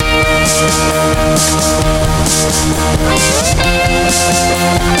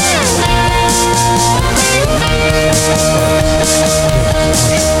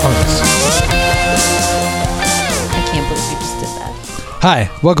can't believe you just did that. Hi,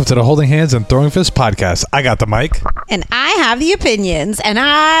 welcome to the Holding Hands and Throwing Fists podcast. I got the mic. And I have the opinions. And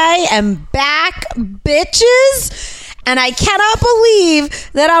I am back, bitches. And I cannot believe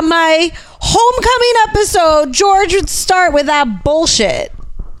that on my homecoming episode, George would start with that bullshit.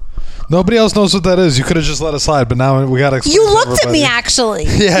 Nobody else knows what that is. You could have just let it slide, but now we got to explain. You looked at me, actually.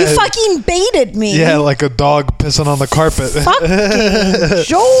 Yeah. You fucking baited me. Yeah, like a dog pissing on the carpet. Fucking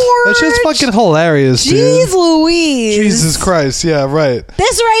George. That shit's fucking hilarious, dude. Jeez Louise. Jesus Christ. Yeah, right.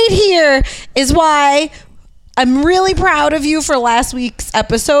 This right here is why I'm really proud of you for last week's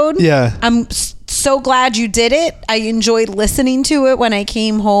episode. Yeah. I'm so glad you did it. I enjoyed listening to it when I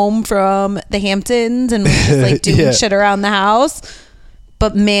came home from the Hamptons and was just like doing Yeah. shit around the house.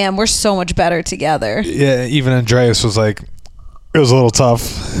 But man, we're so much better together. Yeah, even Andreas was like, it was a little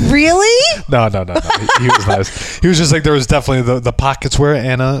tough. Really? No. He was nice. He was just like, there was definitely the pockets where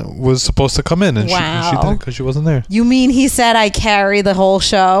Anna was supposed to come in, and she didn't because she wasn't there. You mean he said I carry the whole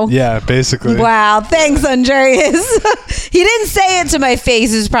show? Yeah, basically. Wow, thanks, Andreas. He didn't say it to my face.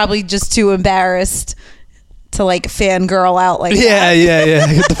 He was probably just too embarrassed to like fangirl out like that.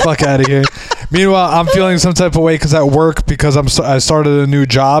 Yeah. Get the fuck out of here. Meanwhile, I'm feeling some type of way because at work, because I started a new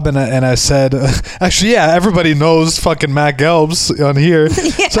job, and I said, actually, yeah, everybody knows fucking Matt Gelbs on here.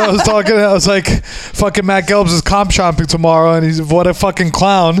 Yeah. So I was like, fucking Matt Gelbs is comp shopping tomorrow, and he's what a fucking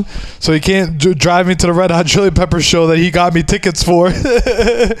clown. So he can't drive me to the Red Hot Chili Peppers show that he got me tickets for.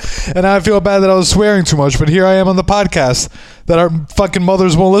 And I feel bad that I was swearing too much, but here I am on the podcast that our fucking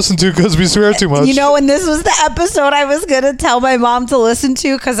mothers won't listen to because we swear too much. You know, and this was the episode I was going to tell my mom to listen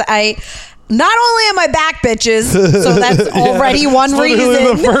to because not only am I back, bitches, so that's already one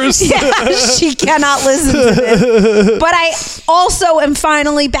reason. The first. Yeah, she cannot listen to this. But I also am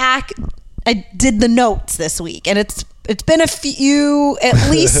finally back. I did the notes this week, and it's been a few, at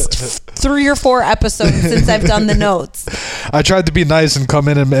least 3 or 4 episodes since I've done the notes. I tried to be nice and come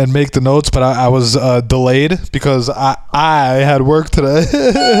in and make the notes, but I was delayed because I had work today.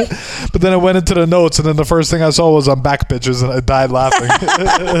 But then I went into the notes, and then the first thing I saw was I'm back, bitches, and I died laughing.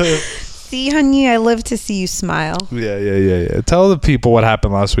 See, honey, I live to see you smile. Yeah. Tell the people what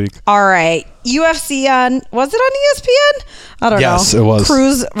happened last week. All right. UFC was it on ESPN? I don't know. Yes, it was.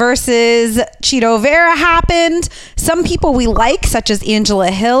 Cruz versus Chito Vera happened. Some people we like, such as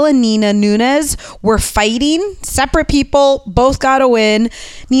Angela Hill and Nina Nunes, were fighting. Separate people, both got a win.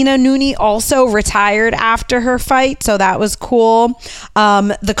 Nina Nuni also retired after her fight, so that was cool.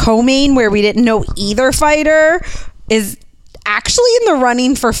 The co-main, where we didn't know either fighter, is actually in the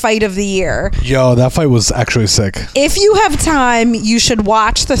running for fight of the year. Yo, that fight was actually sick. If you have time, you should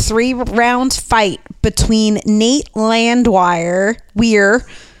watch the 3-round fight between Nate Landwehr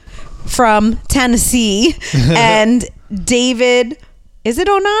from Tennessee and David, is it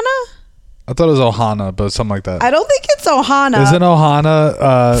Onana? I thought it was Ohana, but something like that. I don't think it's Ohana. Isn't Ohana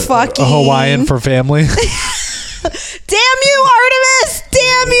a Hawaiian for family? Damn you, Artemis!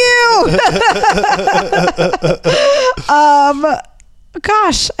 Damn you!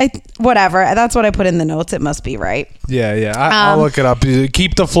 Gosh, whatever. That's what I put in the notes. It must be right. Yeah. I'll look it up.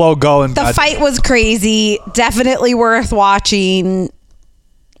 Keep the flow going. The fight was crazy. Definitely worth watching.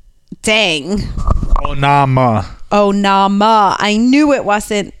 Dang. Onama. I knew it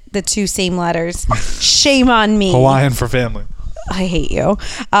wasn't the 2 same letters. Shame on me. Hawaiian for family. I hate you.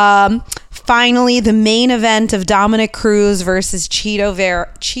 Finally, the main event of Dominic Cruz versus Chito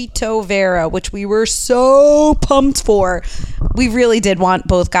Vera, which we were so pumped for. We really did want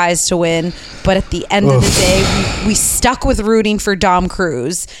both guys to win, but at the end of the day, we stuck with rooting for Dom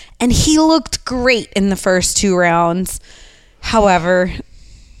Cruz, and he looked great in the first 2 rounds. However,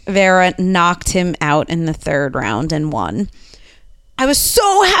 Vera knocked him out in the 3rd round and won. I was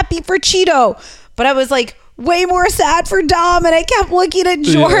so happy for Chito, but I was like, way more sad for Dom, and I kept looking at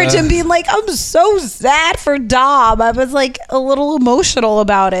George and being like, I'm so sad for Dom. I was like a little emotional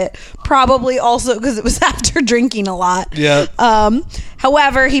about it, probably also because it was after drinking a lot.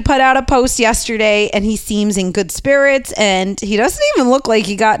 However, he put out a post yesterday and he seems in good spirits, and he doesn't even look like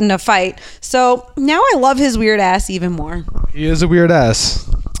he got in a fight, so now I love his weird ass even more. He is a weird ass.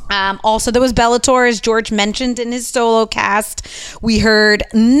 Also, there was Bellator, as George mentioned in his solo cast. We heard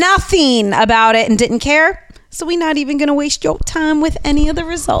nothing about it and didn't care. So we're not even going to waste your time with any of the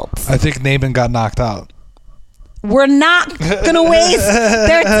results. I think Naaman got knocked out. We're not going to waste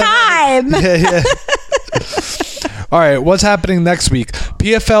their time. Yeah. All right, what's happening next week?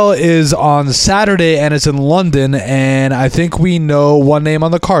 PFL is on Saturday and it's in London, and I think we know one name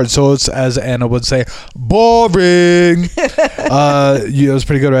on the card. So it's, as Anna would say, boring. It was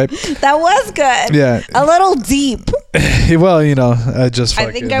pretty good, right? That was good. Yeah. A little deep. Well, I just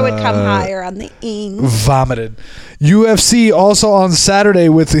I think I would come higher on the ing. Vomited. UFC also on Saturday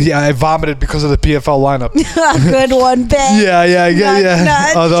with I vomited because of the PFL lineup. Good one, Ben.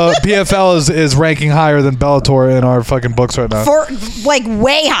 Yeah. Although PFL is ranking higher than Bellator in our fucking books right now. For like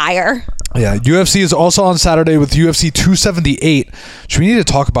way higher. Yeah, UFC is also on Saturday with UFC 278, which we need to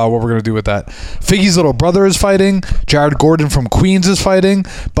talk about what we're going to do with that. Figgy's little brother is fighting. Jared Gordon from Queens is fighting.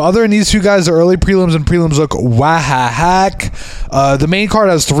 But other than these two guys, the early prelims and prelims look whack. The main card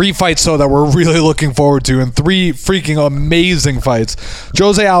has 3 fights, though, that we're really looking forward to, and 3 freaking amazing fights.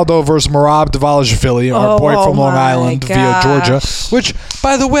 Jose Aldo versus Merab Dvalishvili, our boy from Long Island via Georgia. Which,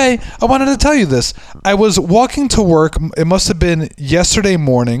 by the way, I wanted to tell you this. I was walking to work. It must have been yesterday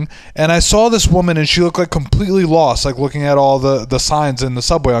morning, and I saw this woman, and she looked like completely lost, like looking at all the signs in the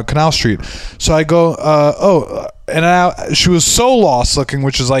subway on Canal Street. So I go, she was so lost looking,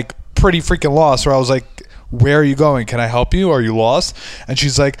 which is like pretty freaking lost, where I was like, where are you going? Can I help you? Are you lost? And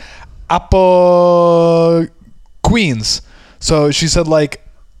she's like, Apo Queens. So she said like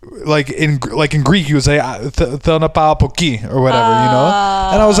in Greek you would say Thanapapoki or whatever,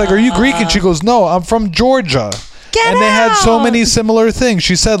 And I was like, are you Greek? And she goes, no, I'm from Georgia. They had so many similar things.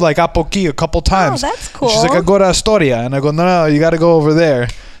 She said like Apoki a couple times. Oh, that's cool. She's like, I go to Astoria. And I go, no, you got to go over there.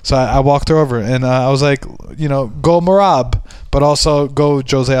 So I walked her over, and I was like, go Merab, but also go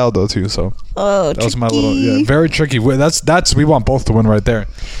Jose Aldo too. So that was my little, very tricky. That's we want both to win right there.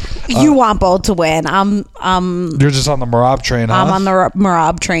 You want both to win. You're just on the Merab train, huh? I'm on the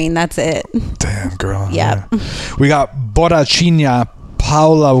Merab train. That's it. Damn, girl. Yep. Yeah. We got Borrachinha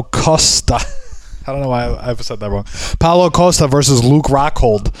Paulo Costa. I don't know why I've said that wrong. Paulo Costa versus Luke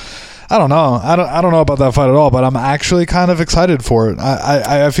Rockhold. I don't know. I don't know about that fight at all, but I'm actually kind of excited for it.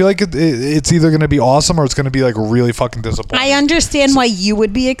 I feel like it's either going to be awesome or it's going to be like really fucking disappointing. I understand why you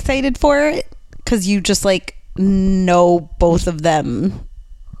would be excited for it, because you just like know both of them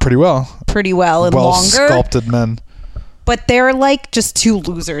pretty well and well longer. Sculpted men. But they're like just 2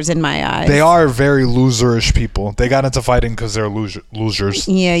 losers in my eyes. They are very loserish people. They got into fighting because they're losers.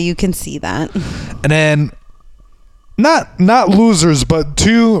 Yeah, you can see that. And then not losers, but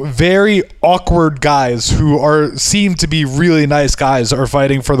 2 very awkward guys who seem to be really nice guys are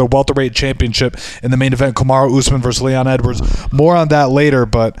fighting for the welterweight championship in the main event. Kamaru Usman versus Leon Edwards. More on that later,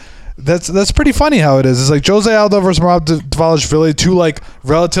 but that's pretty funny how it is. It's like Jose Aldo versus Merab Dvalishvili, 2 like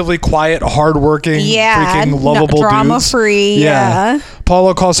relatively quiet, hardworking, freaking lovable drama dudes. Free. Yeah.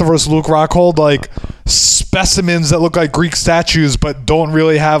 Paulo Costa versus Luke Rockhold, like specimens that look like Greek statues but don't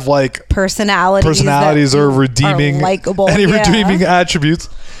really have like personalities or redeeming likable. Redeeming attributes.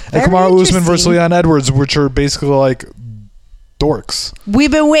 And Kamaru Usman versus Leon Edwards, which are basically like dorks.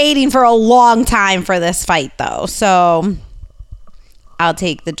 We've been waiting for a long time for this fight though, so I'll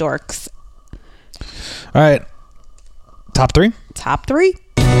take the dorks. All right. Top 3? Top 3.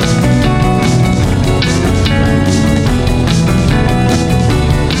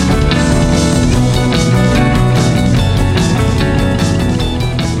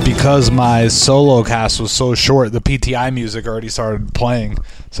 Because my solo cast was so short, the PTI music already started playing.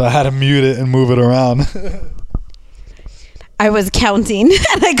 So I had to mute it and move it around. I was counting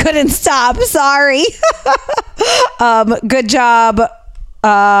and I couldn't stop. Sorry. Good job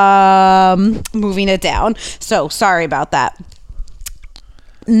moving it down. So sorry about that.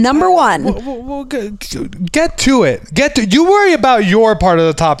 Number 1. We'll get to it. You worry about your part of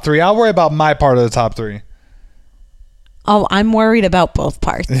the top 3. I'll worry about my part of the top 3. Oh, I'm worried about both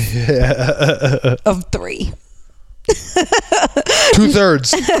parts of 3.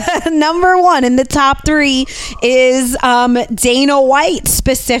 2/3. Number 1 in the top 3 is Dana White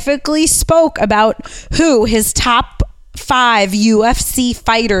specifically spoke about who his top 5 UFC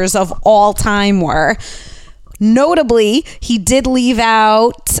fighters of all time were. Notably, he did leave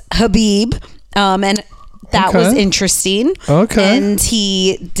out Khabib, and that was interesting. Okay. And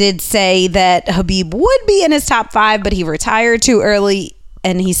he did say that Khabib would be in his top 5, but he retired too early,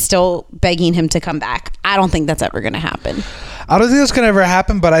 and he's still begging him to come back. I don't think that's ever going to happen. I don't think that's going to ever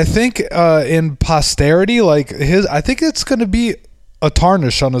happen, but I think in posterity, I think it's going to be a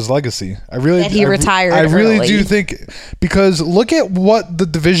tarnish on his legacy. That he retired I really early. do think, because look at what the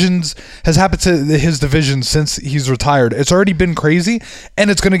divisions has happened to his division since he's retired. It's already been crazy, and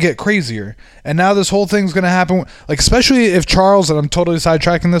it's going to get crazier. And now this whole thing's going to happen, like especially if Charles, and I'm totally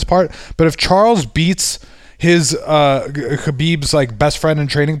sidetracking this part, but if Charles beats his Khabib's like best friend and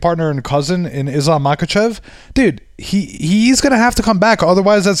training partner and cousin in Islam Makhachev, dude, he's gonna have to come back.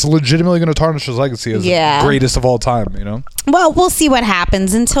 Otherwise, that's legitimately gonna tarnish his legacy as the greatest of all time. You know. Well, we'll see what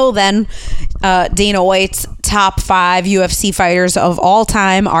happens. Until then, Dana White's top 5 UFC fighters of all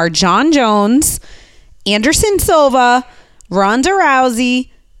time are Jon Jones, Anderson Silva, Ronda Rousey,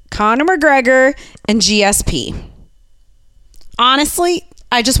 Conor McGregor, and GSP. Honestly,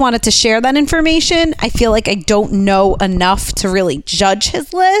 I just wanted to share that information. I feel like I don't know enough to really judge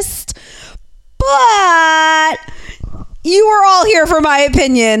his list, but you were all here for my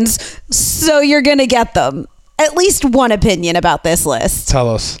opinions, so you're gonna get them. At least one opinion about this list. Tell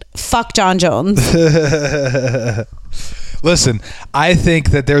us. Fuck Jon Jones. Listen, I think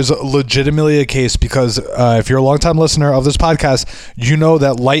that there's legitimately a case because if you're a longtime listener of this podcast, you know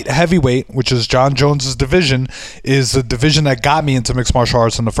that light heavyweight, which is Jon Jones's division, is the division that got me into mixed martial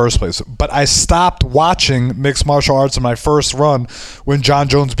arts in the first place. But I stopped watching mixed martial arts in my first run when Jon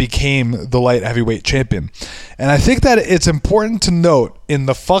Jones became the light heavyweight champion. And I think that it's important to note in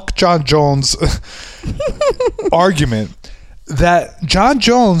the fuck Jon Jones argument that Jon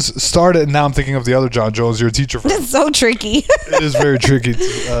Jones started, and now I'm thinking of the other Jon Jones, your teacher friend. It's so tricky. It is very tricky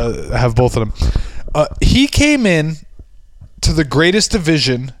to have both of them. He came in to the greatest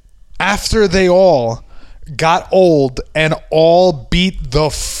division after they all got old and all beat the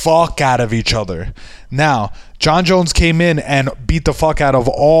fuck out of each other. Now, Jon Jones came in and beat the fuck out of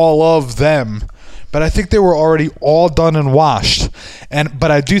all of them, but I think they were already all done and washed.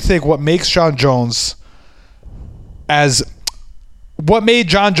 But I do think what makes Jon Jones what made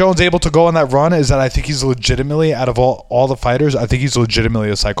Jon Jones able to go on that run is that I think he's legitimately, out of all the fighters, I think he's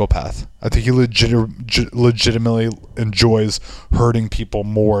legitimately a psychopath. I think he legitimately enjoys hurting people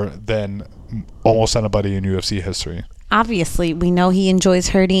more than almost anybody in UFC history. Obviously, we know he enjoys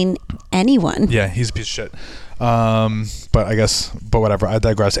hurting anyone. Yeah, he's a piece of shit. But whatever, I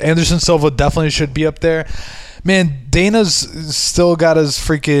digress. Anderson Silva definitely should be up there. Man, Dana's still got his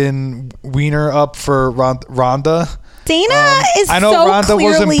freaking wiener up for Ronda. Dana is I know so Ronda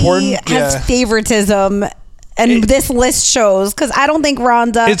was clearly important. has favoritism, and this list shows, because I don't think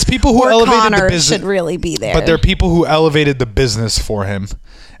Ronda it's people who or elevated Conor the business should really be there. But they're people who elevated the business for him,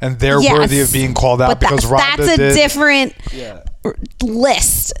 and they're worthy of being called out because Ronda that's a different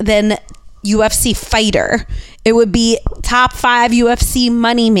list than UFC fighter. It would be top 5 UFC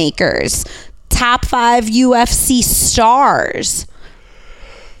moneymakers, top 5 UFC stars.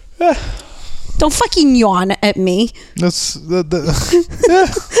 Don't fucking yawn at me. That's Go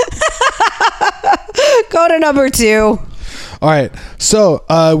to number 2. All right. So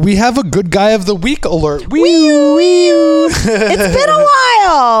we have a good guy of the week alert. It's been a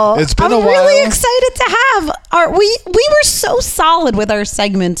while. I'm really excited to have we were so solid with our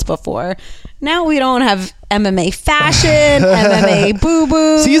segments before. Now we don't have MMA fashion, MMA boo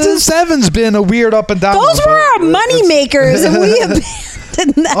boo. Season 7's been a weird up and down. Those were our money makers, and we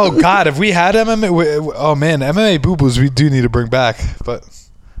abandoned them. Oh God, if we had MMA, oh man, MMA boo boos we do need to bring back, but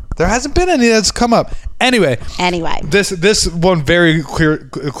there hasn't been any that's come up. Anyway, this one very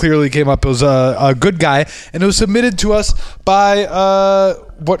clearly came up. It was a good guy, and it was submitted to us by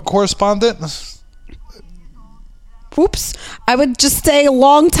what correspondent? Oops, I would just say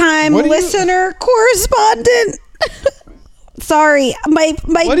longtime listener, correspondent. Sorry, my.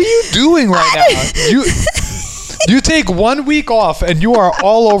 What are you doing right now? You take 1 week off and you are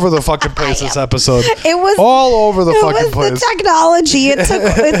all over the fucking place this episode. It was all over the fucking place. The technology.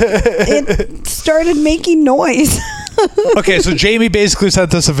 It started making noise. Okay, so Jamie basically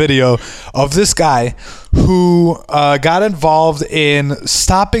sent us a video of this guy who got involved in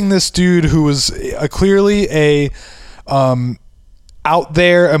stopping this dude who was clearly a out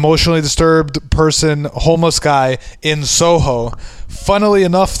there emotionally disturbed person, homeless guy in Soho. Funnily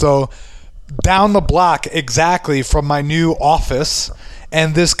enough, though, down the block exactly from my new office,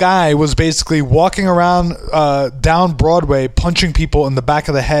 and this guy was basically walking around down Broadway punching people in the back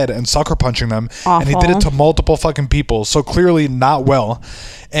of the head and sucker punching them. Awful. And he did it to multiple fucking people, so clearly not well.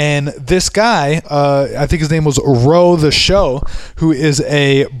 And this guy, I think his name was Ro the Show, who is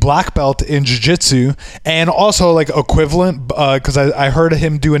a black belt in jiu-jitsu and also like equivalent, because I heard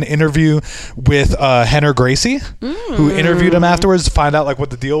him do an interview with Henner Gracie, who interviewed him afterwards to find out like what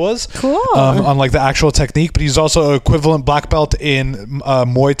the deal was. Cool. On like the actual technique, but he's also equivalent black belt in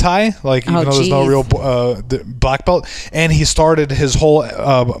Muay Thai, like even though there's no real black belt. And he started his whole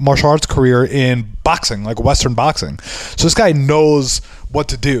martial arts career in boxing, like Western boxing. So this guy knows what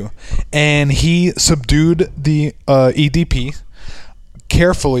to do, and he subdued the EDP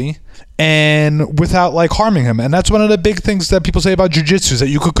carefully and without like harming him. And that's one of the big things that people say about jiu-jitsu, is that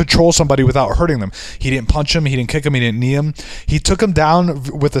you could control somebody without hurting them. He didn't punch him, he didn't kick him, he didn't knee him. He took him down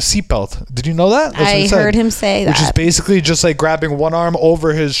with a seatbelt. Did you know that? That's what he said. I heard him say that. Which is basically just like grabbing one arm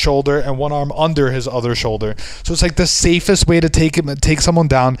over his shoulder and one arm under his other shoulder. So it's like the safest way to take someone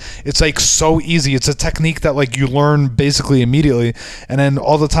down. It's like so easy. It's a technique that like you learn basically immediately. And then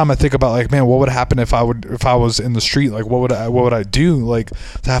all the time I think about like, man, what would happen if I was in the street? Like what would I do like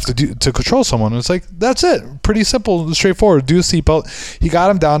to have to do to control someone? And it's like, that's it. Pretty simple, straightforward. Do a seatbelt. He got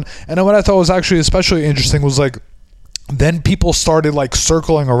him down. And then what I thought was actually especially interesting was like, then people started like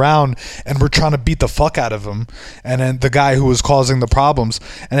circling around and were trying to beat the fuck out of him. And then the guy who was causing the problems.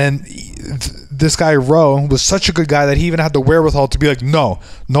 And then this guy, Rowe, was such a good guy that he even had the wherewithal to be like, no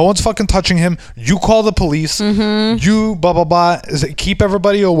one's fucking touching him. You call the police. You blah, blah, blah. Keep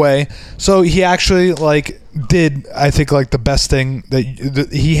everybody away. So he actually like did, I think, like the best thing that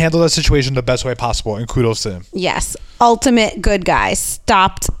he handled that situation the best way possible. And kudos to him. Yes. Ultimate good guy.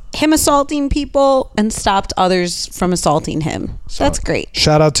 Stopped him assaulting people and stopped others from assaulting him. So that's great.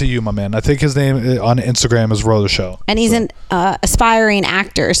 Shout out to you, my man. I think his name on Instagram is Rowe the Show. And he's an aspiring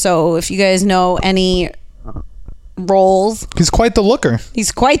actor. So if you guys know any roles, he's quite the looker.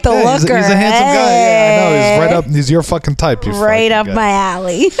 He's quite the looker. He's a handsome guy. Yeah, I know. He's right up. He's your fucking type. Right up my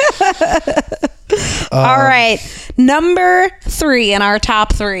alley. All right. Number 3 in our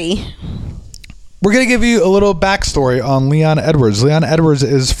top 3. We're going to give you a little backstory on Leon Edwards. Leon Edwards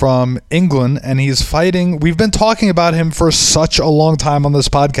is from England, and he's fighting. We've been talking about him for such a long time on this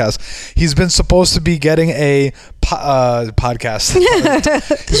podcast. He's been supposed to be getting a podcast.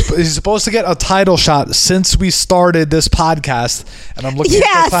 He's supposed to get a title shot since we started this podcast, and I'm looking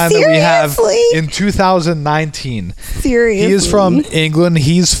at the time that we have in 2019. Seriously. He is from England.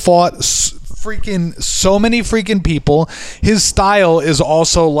 He's fought freaking so many freaking people. His style is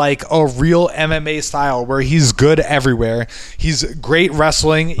also like a real MMA style where he's good everywhere. He's great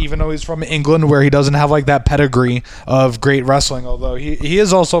wrestling, even though he's from England where he doesn't have like that pedigree of great wrestling, although he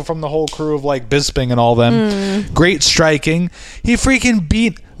is also from the whole crew of like Bisping and all them. Great striking. He freaking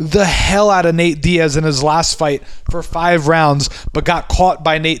beat the hell out of Nate Diaz in his last fight for 5 rounds, but got caught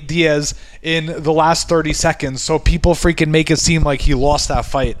by Nate Diaz in the last 30 seconds. So people freaking make it seem like he lost that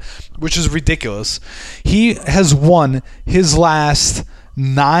fight, which is ridiculous. He has won his last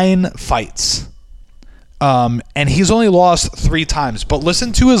 9 fights. And he's only lost 3 times, but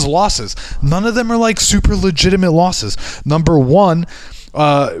listen to his losses. None of them are like super legitimate losses. Number 1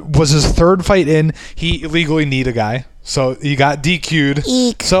 was his 3rd fight in. He illegally kneed a guy. So he got DQ'd.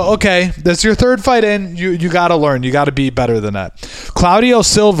 Eek. So, okay, that's your 3rd fight in. You got to learn. You got to be better than that. Claudio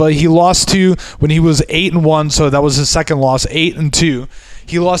Silva, he lost to when he was 8-1. So that was his 2nd loss, 8-2.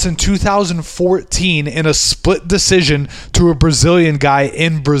 He lost in 2014 in a split decision to a Brazilian guy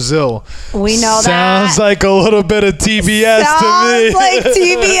in Brazil. We know Sounds that. Sounds like a little bit of TBS to me. Sounds like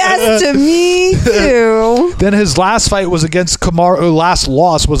TBS to me too. Then his last fight was against Kamaru. Last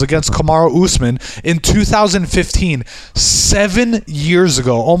loss was against Kamaru Usman in 2015, 7 years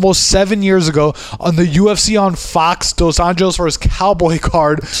ago, almost 7 years ago, on the UFC on Fox Dos Anjos vs. Cowboy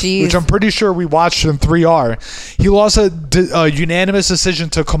card, which I'm pretty sure we watched in 3R. He lost a unanimous decision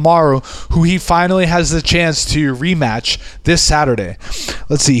to Kamaru, who he finally has the chance to rematch this Saturday.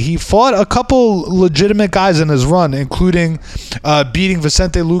 Let's see. He fought a couple legitimate guys in his run, including beating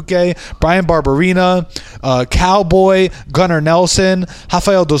Vicente Luque, Brian Barberena, Cowboy, Gunnar Nelson,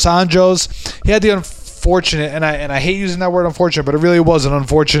 Rafael Dos Anjos. He had the unfortunate, and I hate using that word unfortunate, but it really was an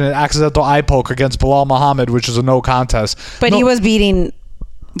unfortunate accidental eye poke against Bilal Muhammad, which was a no contest. But he was beating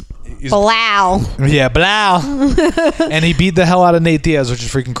Bilal. Yeah, Bilal. And he beat the hell out of Nate Diaz, which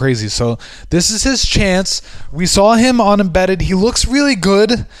is freaking crazy. So this is his chance. We saw him on Embedded. He looks really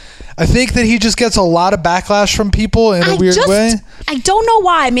good. I think that he just gets a lot of backlash from people in a weird way. I don't know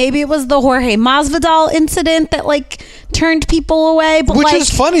why. Maybe it was the Jorge Masvidal incident that like turned people away. But which is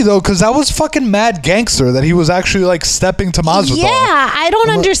funny though, because that was fucking mad gangster that he was actually like stepping to Masvidal. Yeah, I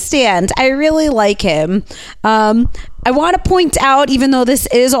don't understand. I really like him. I want to point out, even though this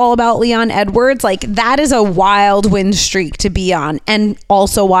is all about Leon Edwards, like that is a wild win streak to be on, and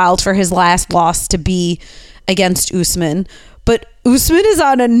also wild for his last loss to be against Usman. But Usman is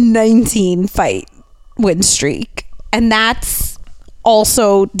on a 19 fight win streak, and that's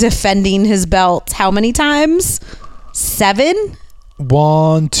also defending his belt how many times? 7?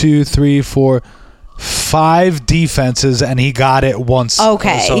 1, 2, 3, 4, 5 defenses, and he got it once.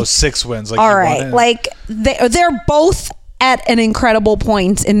 Okay, so 6 wins. Like all right, like they're both at an incredible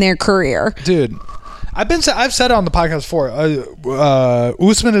point in their career, dude. I've said it on the podcast before.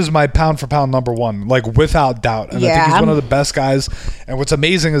 Usman is my pound for pound number one, like without doubt. And I think he's one of the best guys. And what's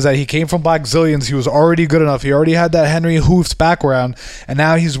amazing is that he came from Black Zillions. He was already good enough. He already had that Henry Hooft's background, and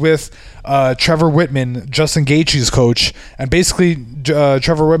now he's with Trevor Whitman, Justin Gaethje's coach. And basically,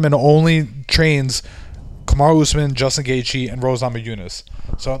 Trevor Whitman only trains Kamaru Usman, Justin Gaethje, and Rose Namajunas.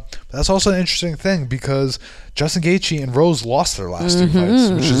 So that's also an interesting thing because Justin Gaethje and Rose lost their last two fights,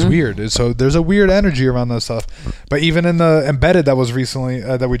 which is weird. So there's a weird energy around that stuff. But even in the Embedded that was recently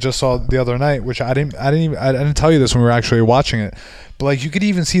that we just saw the other night, which I didn't tell you this when we were actually watching it, but like you could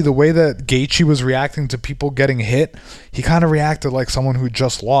even see the way that Gaethje was reacting to people getting hit. He kind of reacted like someone who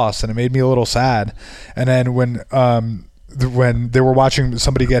just lost, and it made me a little sad. And then when they were watching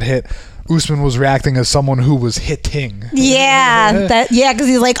somebody get hit, Usman was reacting as someone who was hitting. Yeah, because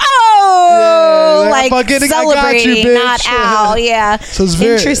he's like, like celebrating, not ow. Yeah, so it's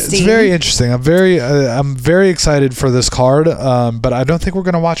very interesting. It's very interesting. I'm very excited for this card, but I don't think we're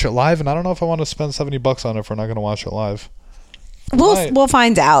gonna watch it live, and I don't know if I want to spend $70 on it if we're not gonna watch it live. We'll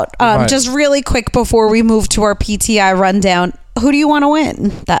find out. Just really quick before we move to our PTI rundown, who do you want to win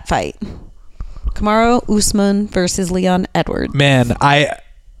that fight? Kamaru Usman versus Leon Edwards. Man,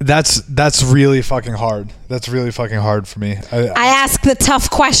 that's really fucking hard. That's really fucking hard for me. I ask the tough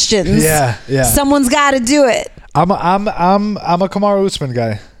questions. Yeah. Someone's got to do it. I'm a Kamaru Usman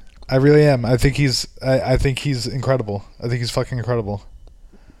guy. I really am. I think he's incredible. I think he's fucking incredible.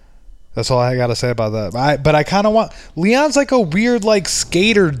 That's all I gotta say about that. But I kind of want Leon's like a weird like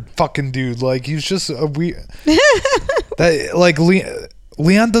skater fucking dude. Like he's just a weird.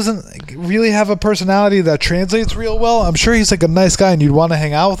 Leon doesn't really have a personality that translates real well. I'm sure he's like a nice guy and you'd want to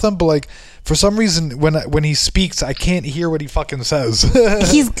hang out with him, but like for some reason when he speaks, I can't hear what he fucking says.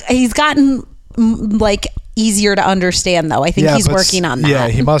 He's gotten like easier to understand though. I think he's working on that. Yeah,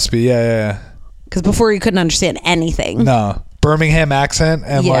 he must be. Yeah. Because before you couldn't understand anything. No. Birmingham accent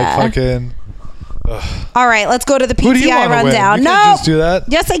and like fucking. Ugh. All right, let's go to the PTI rundown. You can't just do that.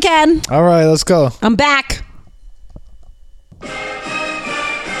 Yes, I can. All right, let's go. I'm back.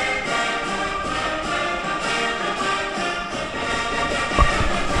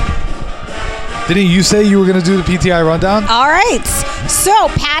 Didn't you say you were going to do the PTI rundown? All right. So,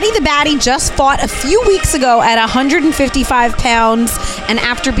 Paddy the Baddy just fought a few weeks ago at 155 pounds, and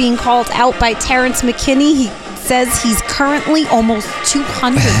after being called out by Terrence McKinney, he says he's currently almost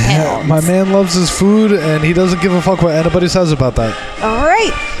 200 pounds. My man loves his food, and he doesn't give a fuck what anybody says about that. All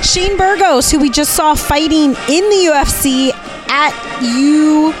right. Shane Burgos, who we just saw fighting in the UFC at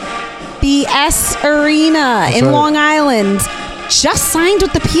UBS Arena in Long Island, just signed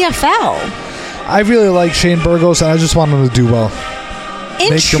with the PFL. I really like Shane Burgos, and I just want him to do well.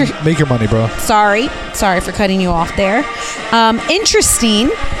 Make your money, bro. Sorry for cutting you off there. Interesting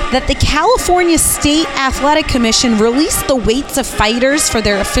that the California State Athletic Commission released the weights of fighters for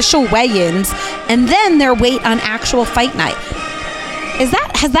their official weigh-ins and then their weight on actual fight night. Has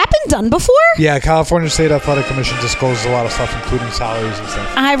that been done before? Yeah, California State Athletic Commission discloses a lot of stuff, including salaries and stuff.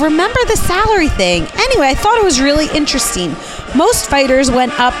 I remember the salary thing. Anyway, I thought it was really interesting. Most fighters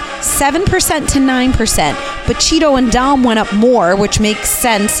went up 7% to 9%, but Cheeto and Dom went up more, which makes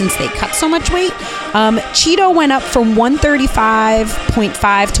sense since they cut so much weight. Cheeto went up from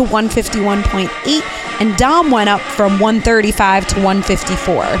 135.5 to 151.8, and Dom went up from 135 to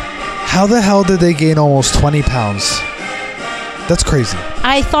 154. How the hell did they gain almost 20 pounds? That's crazy.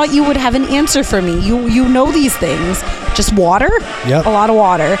 I thought you would have an answer for me. You know these things. Just water? Yep. A lot of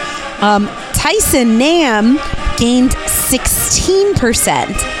water. Tyson Nam gained 16%.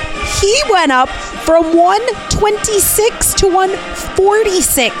 He went up from 126 to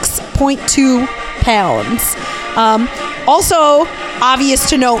 146.2 pounds. Also, obvious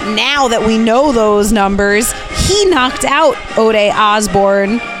to note now that we know those numbers, he knocked out Ode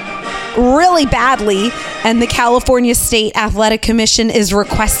Osborne really badly, and the California State Athletic Commission is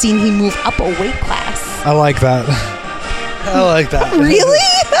requesting he move up a weight class. I like that. Really?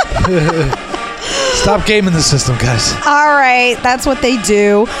 Stop gaming the system, guys. All right, that's what they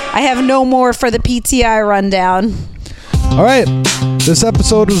do. I have no more for the PTI rundown. All right, this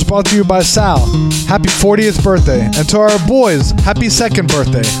episode was brought to you by Sal. Happy 40th birthday. And to our boys, happy 2nd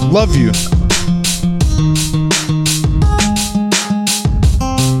birthday. Love you.